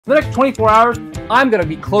For the next 24 hours, I'm gonna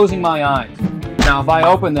be closing my eyes. Now, if I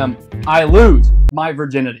open them, I lose my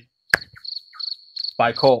virginity.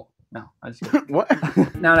 By Cole. No, I just kidding. What?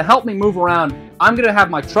 Now, to help me move around, I'm gonna have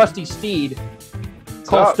my trusty steed,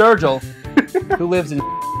 Cole Sturgill, who lives in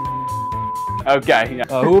Okay.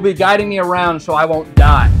 Yeah. who will be guiding me around so I won't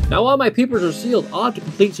die. Now while my papers are sealed, I'll have to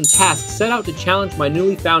complete some tasks set out to challenge my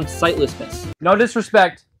newly found sightlessness. No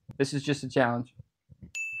disrespect, this is just a challenge.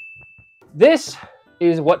 This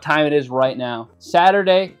is what time it is right now.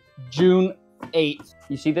 Saturday, June 8th.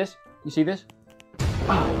 You see this? You see this?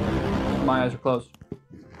 My eyes are closed.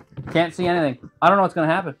 Can't see anything. I don't know what's gonna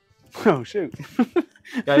happen. Oh shoot.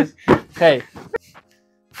 Guys, hey.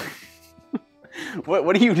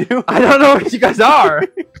 What do you do? I don't know what you guys are.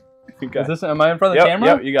 Okay. Is this, am I in front of the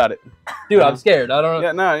camera? Yep, you got it. Dude, I'm scared. I don't know.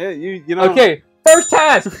 Yeah, no, yeah, you know. Okay, first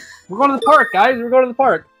task. We're going to the park, guys. We're going to the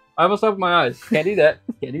park. I almost opened my eyes. Can't do that.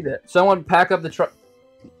 Can't do that. Someone pack up the truck.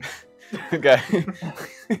 Okay.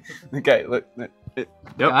 Okay, look. Yep,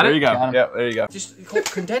 there you go. Yep, there you go. Just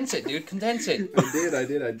condense it, dude. Condense it. I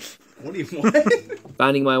did. What do you want?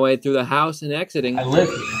 Finding my way through the house and exiting. I live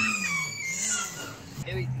here.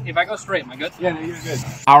 If I go straight, am I good? Yeah, no, you're good.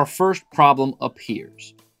 Our first problem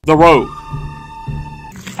appears. The road.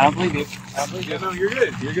 I don't believe you. I don't believe you. Yeah, no, you're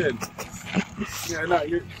good. You're good. Yeah, no,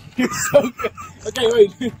 you're so good. Okay,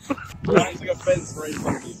 wait. There's like a fence right in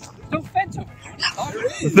front of you. There's no fence over here. Oh, there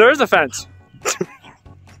is. There is a fence.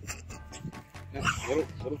 Yeah,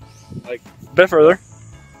 little, like, A bit further.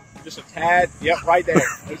 just a tad. Yep, right there.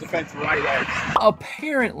 There's a fence right there.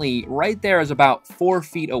 Apparently, right there is about 4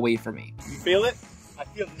 feet away from me. You feel it? I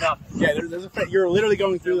feel nothing. Yeah, there's a fence. You're literally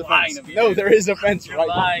going through the lying fence. to me, No, dude. there is a fence You're right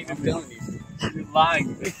lying there. to I'm me. telling you. You're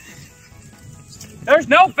lying to me. There's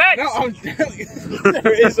no fence! No, I'm telling you.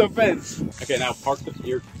 There is a fence. Okay, now park the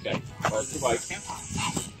here. Okay. Park the bike.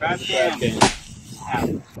 Fast Cam. cam.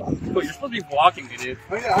 But you're supposed to be walking me, dude.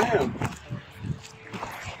 Oh yeah, I am.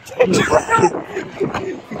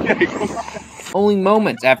 Okay, come on. Only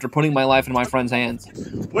moments after putting my life in my friend's hands.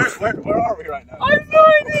 Where are we right now? I have no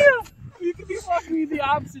idea! You could be walking me the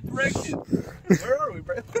opposite direction. Where are we,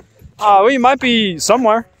 bro? We might be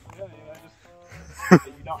somewhere. Yeah,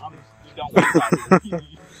 you don't want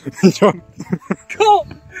Go!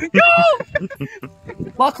 Go!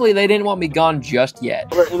 Luckily, they didn't want me gone just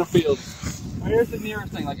yet. We're in a field. Where's the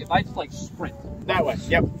nearest thing? Like, if I just, like, sprint. That way.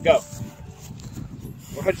 Yep, go.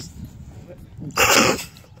 Or if I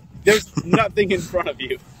just... There's nothing in front of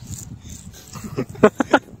you.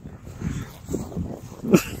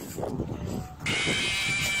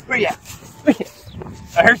 Where you at? Where you at?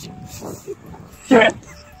 I heard you. Come here.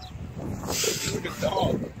 Look at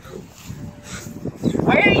dog.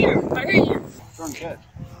 I hear you. I hear you. Strong catch.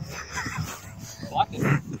 Block it.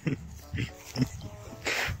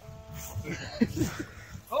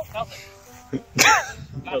 Oh, nothing.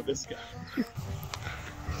 Oh, this guy.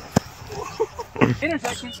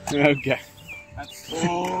 Intersection. Okay.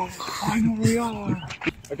 Oh, I know where we are.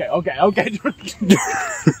 Okay. Is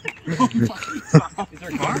there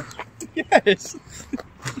a car? Yes.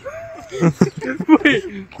 Wait.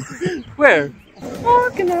 Where?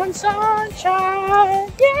 Walking on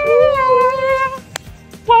sunshine, yeah.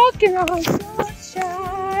 Walking on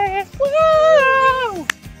sunshine, whoa.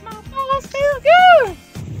 My balls feel good.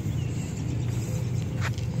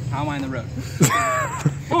 How am I in the road?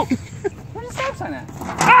 Oh, where's the stop sign at?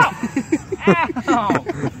 Ow! Ow!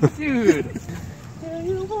 Dude. Do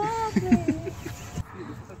you want me? Dude, this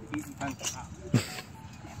is such an easy time to stop.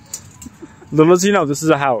 Little does he know, this is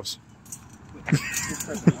a house.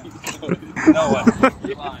 No way.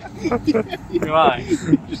 You're lying. You're lying.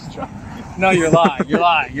 No, you're lying. You're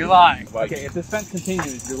lying. You're lying. Okay, if this fence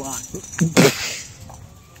continues, you're lying.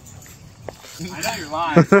 I know you're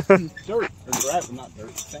lying. Dirt. Or grass, not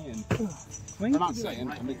dirt. Sand. I'm not sand.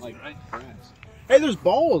 Right. I mean, like, grass. Hey, there's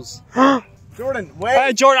balls. Jordan, wait.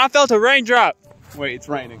 Hey Jordan, I felt a raindrop. Wait, it's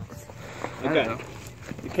raining. Okay.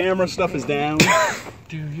 The camera stuff is down.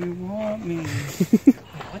 Do you want me?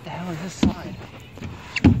 What the hell is this sign?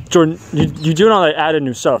 Jordan, you do know they added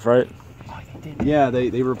new stuff, right? Oh, they did. Yeah,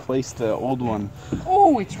 they replaced the old one.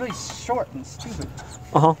 Oh, it's really short and stupid.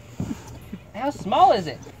 Uh-huh. How small is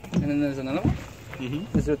it? And then there's another one?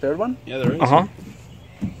 Mm-hmm. Is there a third one? Yeah, there is. Uh-huh.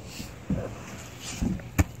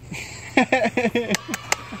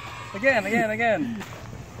 Again.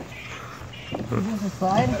 Is this a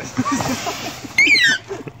slide?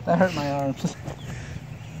 That hurt my arms.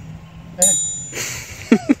 Hey.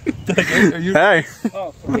 Are you? Hey.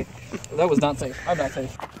 Oh, okay. That was not safe. I'm not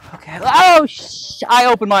safe. Okay. Oh, I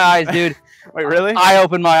opened my eyes, dude. Wait, really? I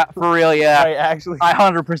opened my for real, yeah. Wait, actually. I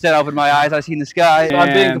 100% opened my eyes. I seen the sky. So I'm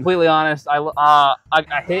being Man. completely honest. I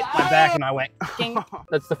hit my back and I went. Ding.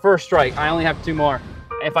 That's the first strike. I only have 2 more.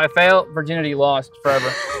 If I fail, virginity lost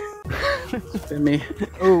forever. Spin me.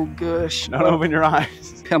 Oh gosh. Don't open your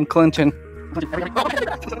eyes. I'm clenching.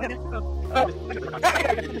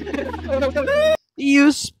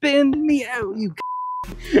 You spin me out. You.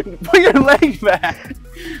 Put your leg back.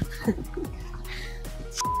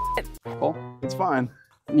 Oh, It's fine.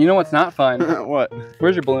 you know what's not fun? What?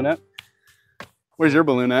 Where's your balloon at? Where's your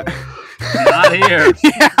balloon at? Not here.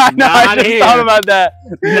 Yeah, I know. I Not just here. thought about that.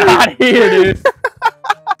 Not here, dude.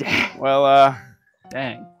 Well,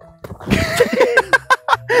 Dang.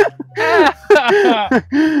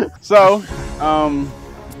 so,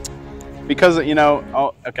 because you know,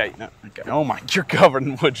 oh, okay, no, okay. Oh my, you're covered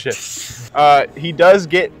in wood chip. He does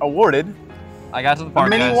get awarded I got to the a park,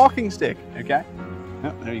 mini guys. walking stick. Okay.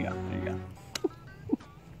 Oh, there you go. There you go.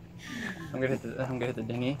 I'm gonna hit the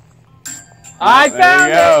dinghy. I There found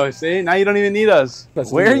you it. go. See, now you don't even need us.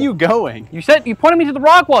 That's Where are illegal. you going? You said you pointed me to the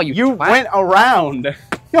rock wall. You twat. Went around.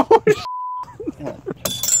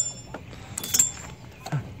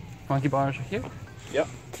 Monkey bars are here. Yep.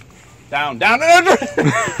 Down, down.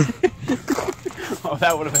 Oh,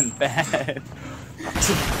 that would have been bad.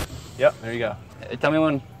 Yep, there you go. Tell me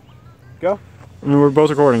when. Go. I mean, we're both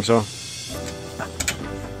recording, so.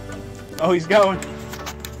 Oh, he's going.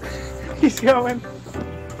 He's going.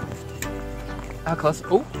 How close?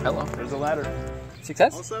 Oh, hello. There's a ladder.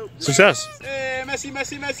 Success. Also, Success. hey, Messi,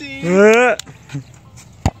 Messi, Messi.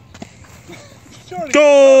 Jordan,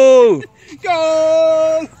 Go!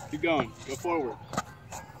 go. Keep going. Go forward.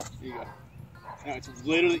 There you go. No, it's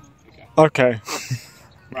literally. Okay. Okay.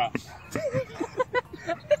 Right.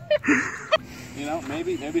 You know,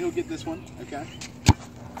 maybe he'll get this one. Okay.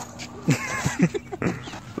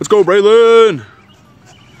 Let's go, Braylon.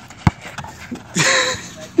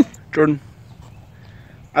 Jordan,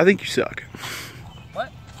 I think you suck. What?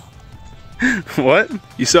 What?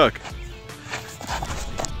 You suck.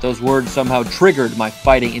 Those words somehow triggered my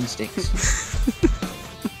fighting instincts.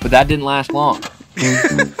 But that didn't last long.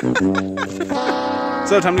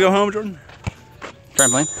 So, time to go home, Jordan?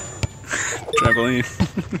 Trampoline. Trampoline.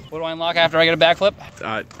 What do I unlock after I get a backflip?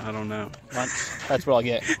 I don't know. Lunch. That's what I'll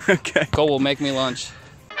get. Okay. Cole will make me lunch.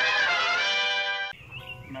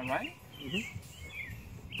 Am I right? Mm-hmm.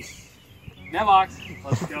 Mailbox.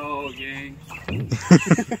 Let's go, gang.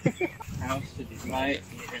 House to the right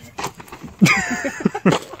here.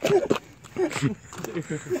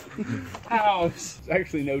 House. There's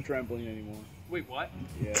actually no trampoline anymore. Wait, what?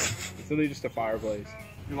 Yeah. It's literally just a fireplace.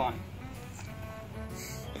 You're lying.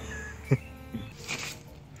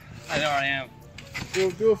 I know where I am.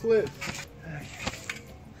 Do a flip.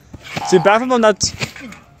 See, bathroom on that.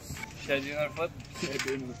 Should I do another flip? Yeah,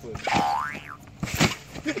 do another flip.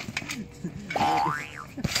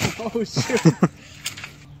 Oh, shit.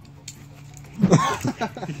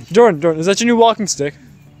 Jordan, is that your new walking stick?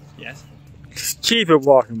 Yes. Just keep it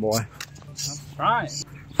walking, boy. Try.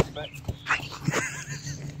 But...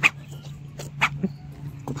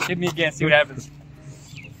 Hit me again, see what happens.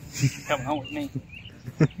 Coming home with me.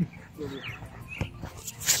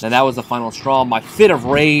 And that was the final straw. My fit of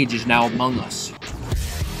rage is now among us.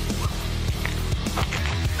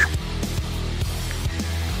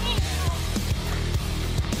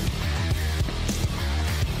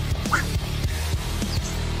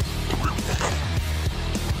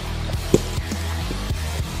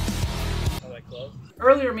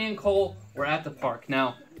 Earlier, me and Cole were at the park.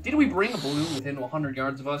 Now, did we bring a balloon within 100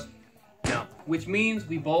 yards of us? No. Which means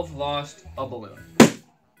we both lost a balloon.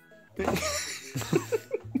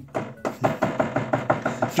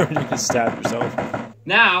 Jordan, you can stab yourself.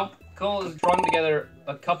 Now, Cole has thrown together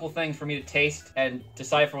a couple things for me to taste and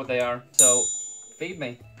decipher what they are. So, feed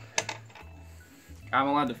me. I'm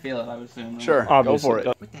allowed to feel it, I would assume. Right? Sure, Obviously. go for it.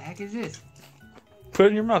 What the heck is this? Put it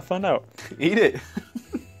in your mouth, find out. Eat it.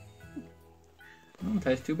 Doesn't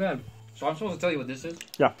taste too bad. So I'm supposed to tell you what this is?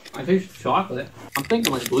 Yeah. I taste chocolate. I'm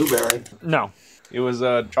thinking like blueberry. No. It was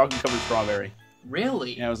a chocolate covered strawberry.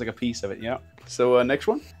 Really? Yeah, it was like a piece of it, yeah. So next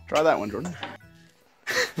one, try that one, Jordan.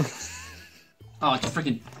 Oh, it's a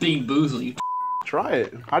freaking Bean Boozle, you Try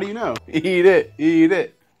it. How do you know? Eat it. Eat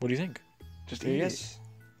it. What do you think? Just eat it.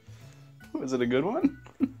 Was it a good one?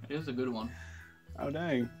 It is a good one. Oh,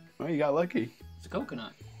 dang. Well, you got lucky. It's a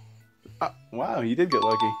coconut. Wow, you did get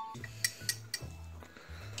lucky.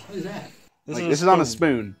 What is that? This is on a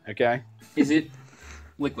spoon, okay? Is it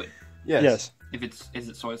liquid? Yes. Yes. Is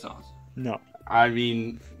it soy sauce? No. I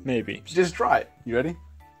mean, Maybe. just try it. You ready?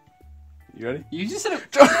 You ready? You just said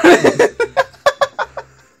it.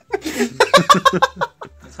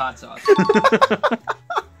 It's hot sauce.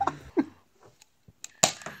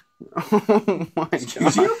 Oh my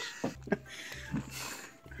Excuse god. you?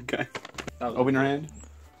 Okay. Open your hand.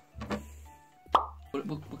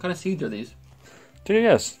 What kind of seeds are these? Take a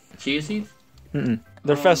guess. Chia seeds?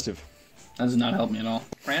 They're festive. That does not help me at all.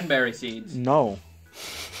 Cranberry seeds. No.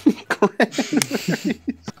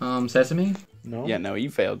 Sesame? No. Yeah, no, you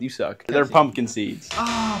failed. You suck. They're pumpkin seeds.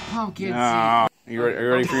 Oh, pumpkin seeds. Are you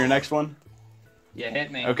ready for your next one? Yeah,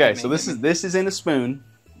 hit me. Okay, Hit me, so hit me. this is in a spoon.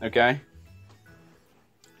 Okay.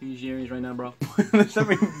 Can you hear me right now, bro? Let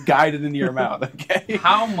me guide it into your mouth. Okay.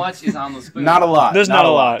 How much is on the spoon? Not a lot. There's not a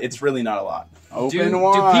lot. It's really not a lot. Open Do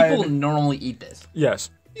wide. people normally eat this Yes.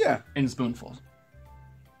 Yeah. in spoonfuls?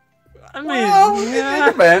 I mean, Well, it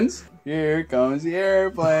yeah. depends. Here comes the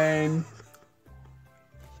airplane.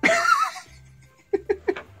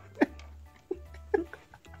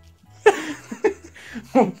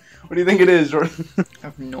 What do you think it is, Jordan? I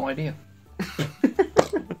have no idea.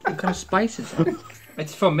 What kind of spice is it?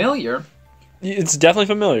 It's familiar. It's definitely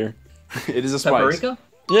familiar. It is a spice. Paprika?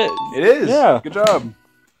 Yeah. It is. Yeah. Good job.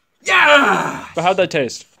 Yeah! But how'd that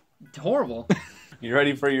taste? It's horrible. You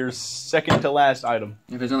ready for your second to last item?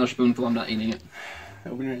 If there's another spoonful, I'm not eating it.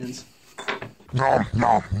 Open your hands.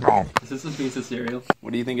 Is this a piece of cereal?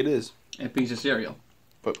 What do you think it is? A piece of cereal.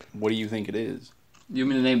 But what do you think it is? You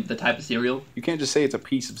mean to name the type of cereal? You can't just say it's a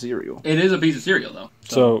piece of cereal. It is a piece of cereal, though.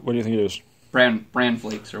 So, what do you think it is? Bran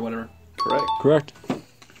flakes or whatever. Correct. Correct.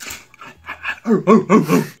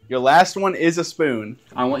 Your last one is a spoon.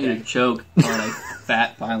 I want you to choke on a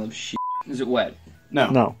fat pile of shit. Is it wet? No.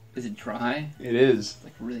 No. Is it dry? It is.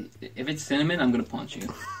 Like really? If it's cinnamon, I'm gonna punch you.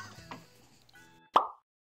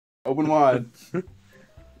 Open wide.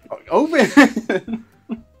 Open.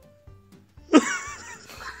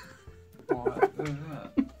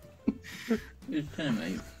 It's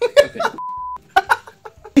cinnamon.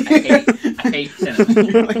 Okay. I hate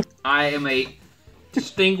cinnamon. I am a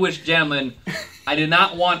distinguished gentleman. I do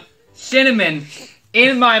not want cinnamon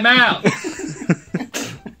in my mouth.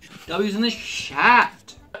 W's in the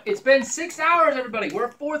shaft. It's been 6 hours, everybody. We're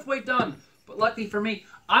a fourth way done. But luckily for me,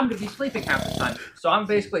 I'm going to be sleeping half the time. So I'm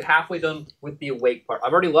basically halfway done with the awake part.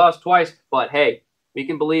 I've already lost twice, but hey, we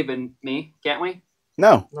can believe in me, can't we?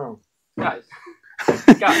 No. No. Guys.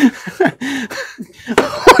 Guys.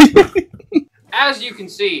 As you can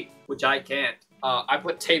see, which I can't, I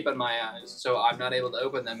put tape on my eyes, so I'm not able to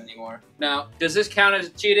open them anymore. Now, does this count as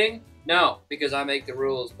cheating? No, because I make the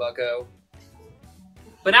rules, bucko.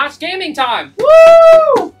 But now it's gaming time!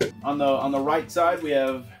 Woo! On the right side, we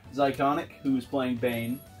have Zykonic, who's playing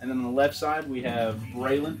Bane. And then on the left side, we have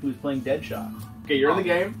Braylon, who's playing Deadshot. Okay, you're in the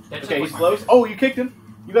game. Deadshot Okay, was he's my close. Oh, you kicked him.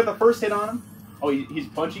 You got the first hit on him. Oh, he's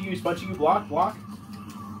punching you. He's punching you. Block, block.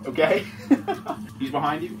 Okay. He's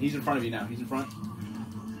behind you. He's in front of you now. He's in front.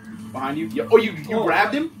 Behind you. Yeah. Oh, you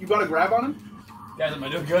grabbed him? You got a grab on him? Guys, am I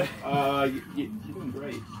doing good? You're doing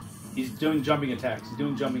great. He's doing jumping attacks. He's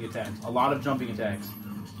doing jumping attacks. A lot of jumping attacks.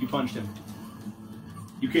 You punched him.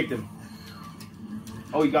 You kicked him.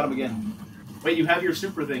 Oh, you got him again. Wait, you have your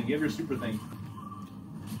super thing. You have your super thing.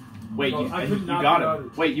 Wait, No, I could you not got get out him.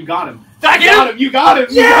 of it. Wait, you got him. Did I You get got him? him. You got him.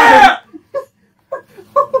 You Yeah! got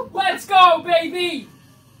him. Let's go, baby!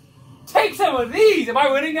 Take some of these! Am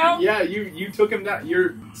I winning now? Yeah, you took him down.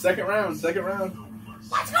 Your second round. Second round.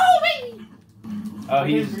 Let's go, baby!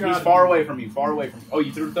 He's far away from you. Far away from you. Oh,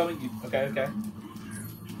 you threw something? Okay, okay.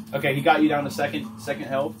 Okay, he got you down to second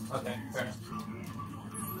health. Okay, fair enough.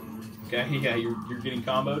 Okay, yeah, you're getting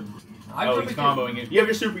comboed. I'm Oh, he's perfect. comboing it. You have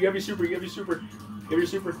your super, you have your super, you have your super. You have your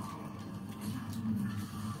super.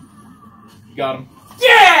 You got him.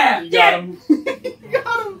 Yeah! You got him. You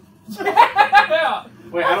got him. Yeah!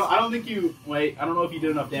 Wait, I don't think you. Wait, I don't know if you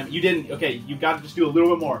did enough damage. You didn't. Okay, you got to just do a little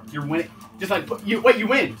bit more. You're winning. Just like you. Wait, you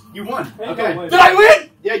win. You won. Okay. win. Did I win?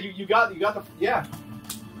 Yeah, you got the. Yeah.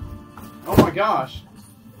 Oh my gosh.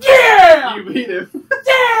 Yeah! You beat him.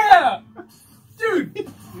 Yeah! Dude!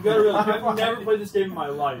 You gotta realize, I've never played this game in my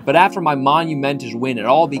life. But after my monumentous win, it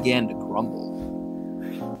all began to crumble.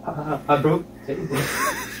 Bro,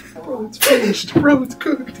 it's finished. Bro, it's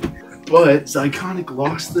cooked. But Zykonic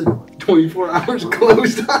lost the 24 hours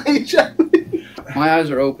closed eye challenge. My eyes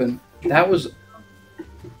are open. That was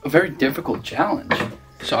a very difficult challenge.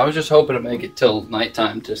 So I was just hoping to make it till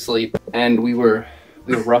nighttime to sleep. And we were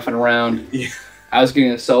roughing around. Yeah. I was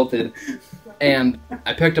getting assaulted. And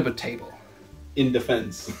I picked up a table. In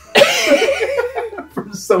defense. For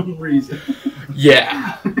some reason.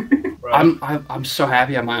 Yeah. Right. I'm so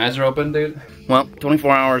happy my eyes are open, dude. Well,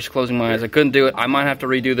 24 hours closing my eyes. I couldn't do it. I might have to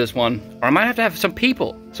redo this one. Or I might have to have some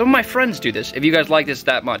people. Some of my friends do this, if you guys like this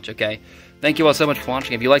that much, okay? Thank you all so much for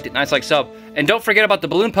watching. If you liked it, nice like, sub. And don't forget about the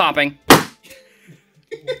balloon popping.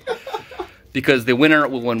 Because the winner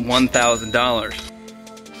will win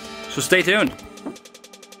 $1,000. So stay tuned.